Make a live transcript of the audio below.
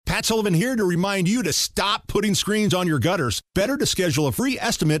Matt Sullivan here to remind you to stop putting screens on your gutters. Better to schedule a free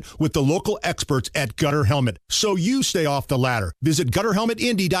estimate with the local experts at Gutter Helmet so you stay off the ladder. Visit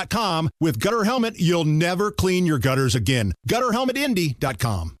GutterHelmetIndy.com. With Gutter Helmet, you'll never clean your gutters again.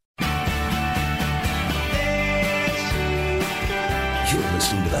 GutterHelmetIndy.com. You're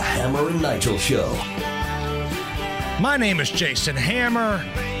listening to the Hammer and Nigel Show. My name is Jason Hammer.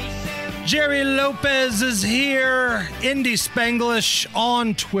 Jerry Lopez is here. Indy Spanglish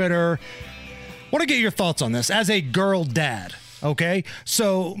on Twitter. Want to get your thoughts on this as a girl dad, okay?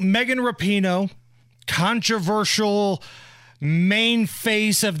 So Megan Rapinoe, controversial main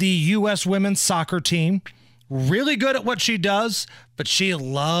face of the U.S. women's soccer team, really good at what she does, but she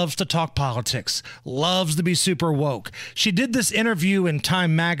loves to talk politics, loves to be super woke. She did this interview in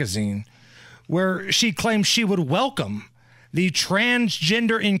Time magazine where she claimed she would welcome the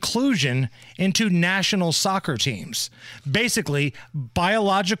transgender inclusion into national soccer teams. Basically,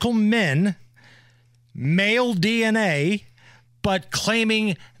 biological men, male DNA, but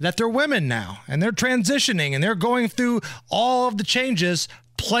claiming that they're women now, and they're transitioning, and they're going through all of the changes,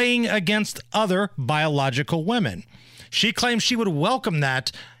 playing against other biological women. She claims she would welcome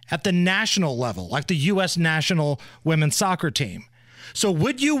that at the national level, like the U.S. national women's soccer team. So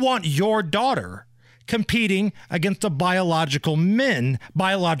would you want your daughter competing against a biological man,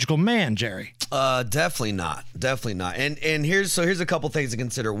 Jerry? Definitely not. And here's a couple things to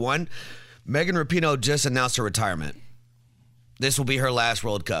consider. One, Megan Rapinoe just announced her retirement. This will be her last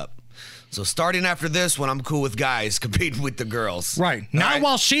World Cup. So starting after this one, I'm cool with guys competing with the girls. Right. Not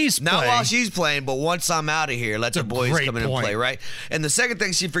while she's playing, but once I'm out of here, let the boys come in and play, right? And the second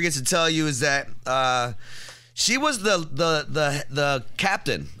thing she forgets to tell you is that she was the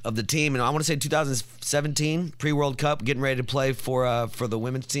captain of the team, and I want to say 2017 pre-World Cup, getting ready to play for the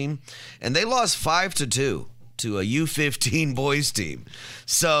women's team, and they lost 5-2 to a U15 boys team.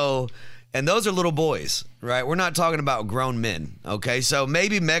 So, and those are little boys, right? We're not talking about grown men, okay? So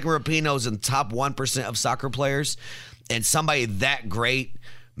maybe Megan Rapinoe's in the top 1% of soccer players, and somebody that great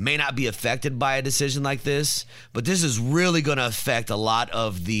may not be affected by a decision like this, but this is really going to affect a lot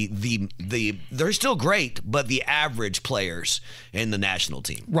of the they're still great, but the average players in the national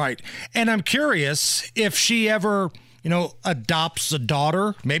team. Right. And I'm curious if she ever, adopts a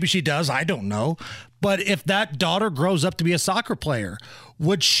daughter. Maybe she does. I don't know. But if that daughter grows up to be a soccer player,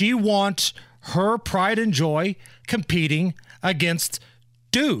 would she want her pride and joy competing against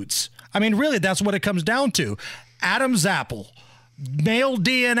dudes? I mean, really, that's what it comes down to. Adam's apple. Male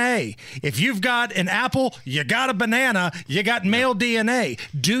DNA. If you've got an apple, you got a banana, you got male DNA.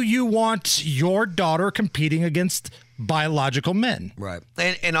 Do you want your daughter competing against biological men? Right.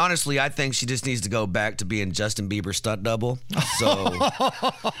 And honestly, I think she just needs to go back to being Justin Bieber's stunt double. So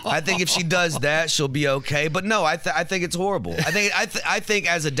I think if she does that, she'll be okay. But no, I think it's horrible. I think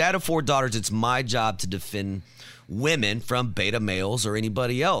as a dad of 4 daughters, it's my job to defend women from beta males or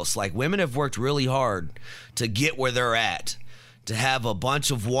anybody else. Like, women have worked really hard to get where they're at. To have a bunch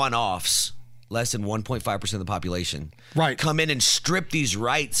of one-offs, less than 1.5% of the population, right, come in and strip these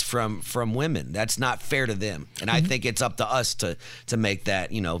rights from women. That's not fair to them. And I think it's up to us to make that,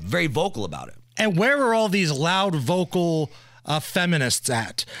 very vocal about it. And where are all these loud, vocal feminists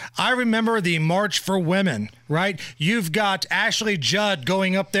at? I remember the March for Women, right? You've got Ashley Judd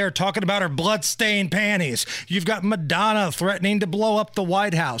going up there talking about her blood-stained panties. You've got Madonna threatening to blow up the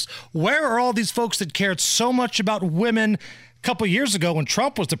White House. Where are all these folks that cared so much about women a couple years ago when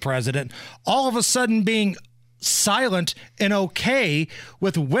Trump was the president, all of a sudden being silent and okay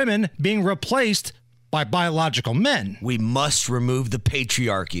with women being replaced by biological men? We must remove the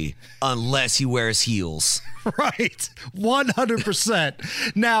patriarchy unless he wears heels. Right.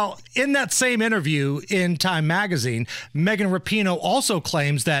 100%. Now, in that same interview in Time magazine, Megan Rapinoe also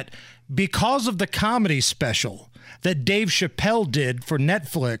claims that because of the comedy special that Dave Chappelle did for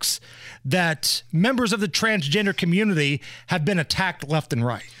Netflix, that members of the transgender community have been attacked left and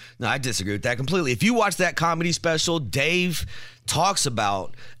right. No, I disagree with that completely. If you watch that comedy special, Dave talks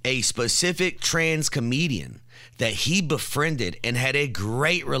about a specific trans comedian that he befriended and had a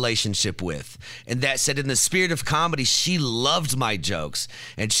great relationship with. And that said, in the spirit of comedy, she loved my jokes.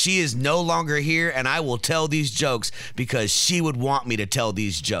 And she is no longer here, and I will tell these jokes because she would want me to tell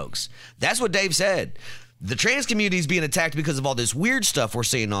these jokes. That's what Dave said. The trans community is being attacked because of all this weird stuff we're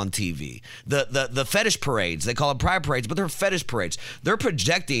seeing on TV. The fetish parades, they call them pride parades, but they're fetish parades. They're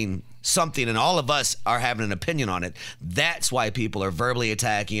projecting something, and all of us are having an opinion on it. That's why people are verbally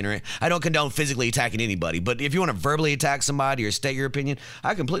attacking her. I don't condone physically attacking anybody, but if you want to verbally attack somebody or state your opinion,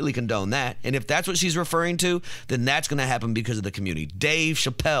 I completely condone that. And if that's what she's referring to, then that's going to happen because of the community. Dave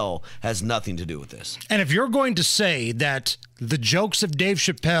Chappelle has nothing to do with this. And if you're going to say that the jokes of Dave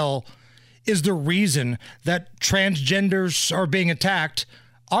Chappelle is the reason that transgenders are being attacked,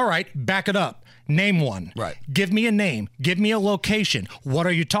 all right, back it up. Name one. Right. Give me a name. Give me a location. What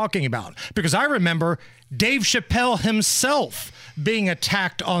are you talking about? Because I remember Dave Chappelle himself being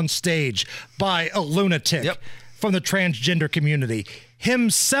attacked on stage by a lunatic from the transgender community.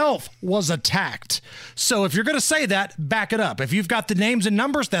 Himself was attacked. So if you're going to say that, back it up. If you've got the names and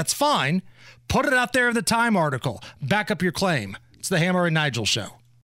numbers, that's fine. Put it out there in the Time article. Back up your claim. It's the Hammer and Nigel Show.